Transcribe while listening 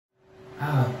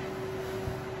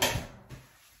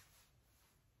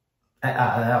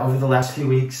Over the last few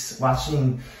weeks,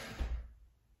 watching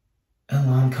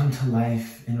Elon come to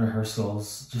life in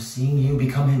rehearsals, just seeing you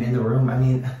become him in the room, I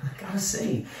mean, I gotta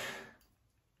say,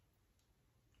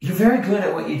 you're very good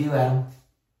at what you do, Adam.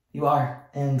 You are.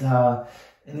 And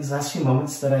in these last few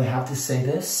moments that I have to say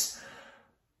this,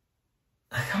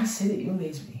 I gotta say that you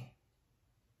amaze me.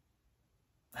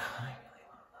 I really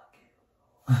want to hug you.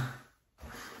 I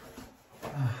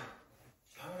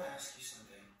want to ask you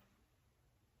something.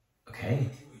 Okay. What are you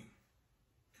doing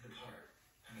in the part?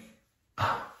 I mean...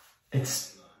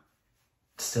 It's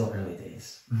still early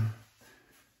days. I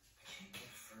can't get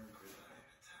a firm grip on him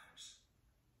at times.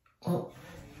 Well,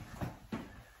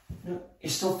 no, you're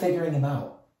still figuring him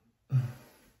out. I mean,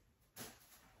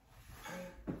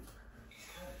 he's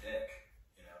kind of a dick,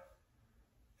 you know?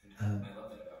 And I love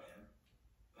that about him.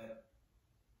 But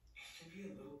he can be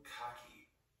a little cocky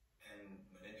and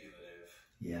manipulative.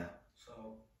 Yeah.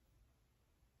 So,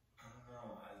 I don't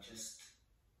know, I just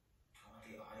want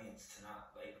the audience to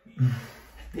not like me.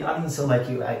 The audience will like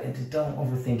you. Don't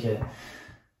overthink it.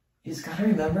 You just gotta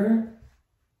remember,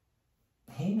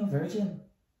 he ain't no virgin.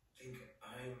 Think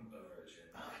I'm a virgin.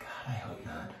 Oh God, I hope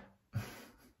not.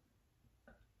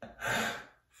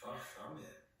 Far from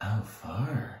it. Oh,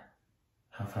 far?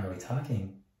 How far are we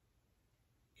talking?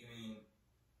 You mean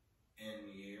in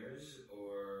years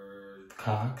or...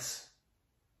 Cocks?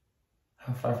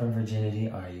 How far from virginity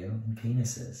are you in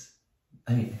penises?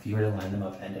 I mean, if you were to line them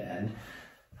up end to end,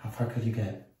 how far could you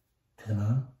get? To the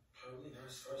moon? Probably not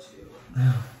as far as you.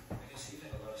 No. I guess you've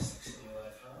had a lot of sex in your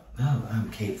life, huh? No, I'm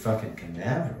Kate fucking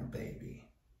Canaveral, baby.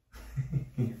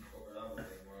 Probably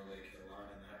more like Elon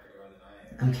in that regard than I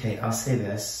am. Okay, I'll say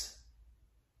this.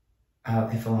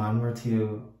 If Elon were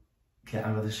to get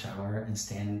out of the shower and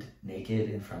stand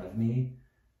naked in front of me,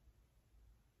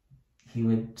 he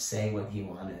would say what he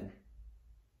wanted.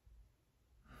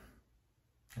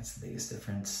 That's the biggest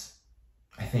difference,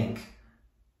 I think,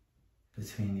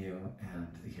 between you and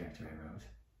the character I wrote.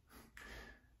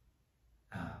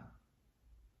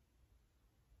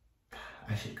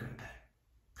 I should go to bed.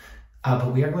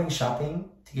 But we are going shopping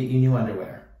to get you new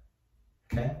underwear.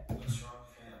 Okay? What's wrong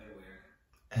with my underwear?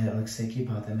 And it looks like you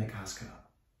bought them at Costco.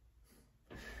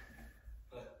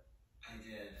 But I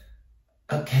did.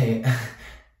 Okay.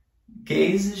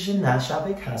 Gays should not shop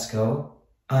at Costco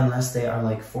unless they are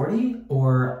like 40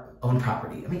 or own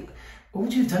property. I mean, what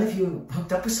would you have done if you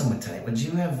hooked up with someone tonight? Would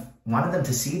you have wanted them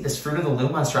to see this Fruit of the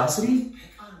Loom monstrosity?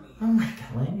 Pick on me. Oh my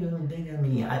God, why are you big on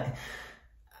me?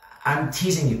 I'm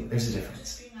teasing you. There's a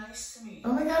difference. Just be nice to me.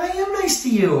 Oh my God, I am nice to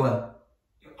you.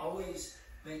 You're always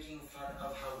making fun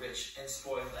of how rich and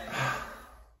spoiled I am.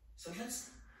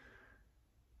 Sometimes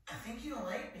I think you don't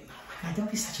like me. Oh my God, don't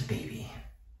be such a baby.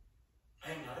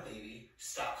 I am not a baby.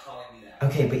 Stop calling me that.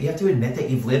 Okay, but you have to admit that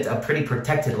you've lived a pretty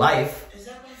protected life. Is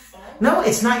that my fault? No,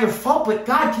 it's not your fault, but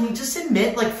God, can you just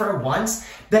admit, like for once,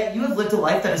 that you have lived a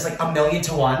life that is like 1,000,000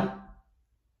 to 1?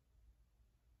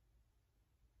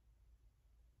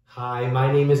 Hi,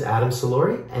 my name is Adam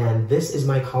Silorey, and this is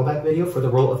my callback video for the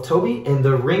role of Toby in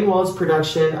the Ringwald's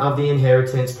production of The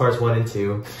Inheritance Parts 1 and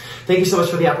 2. Thank you so much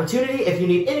for the opportunity. If you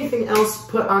need anything else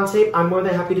put on tape, I'm more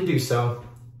than happy to do so.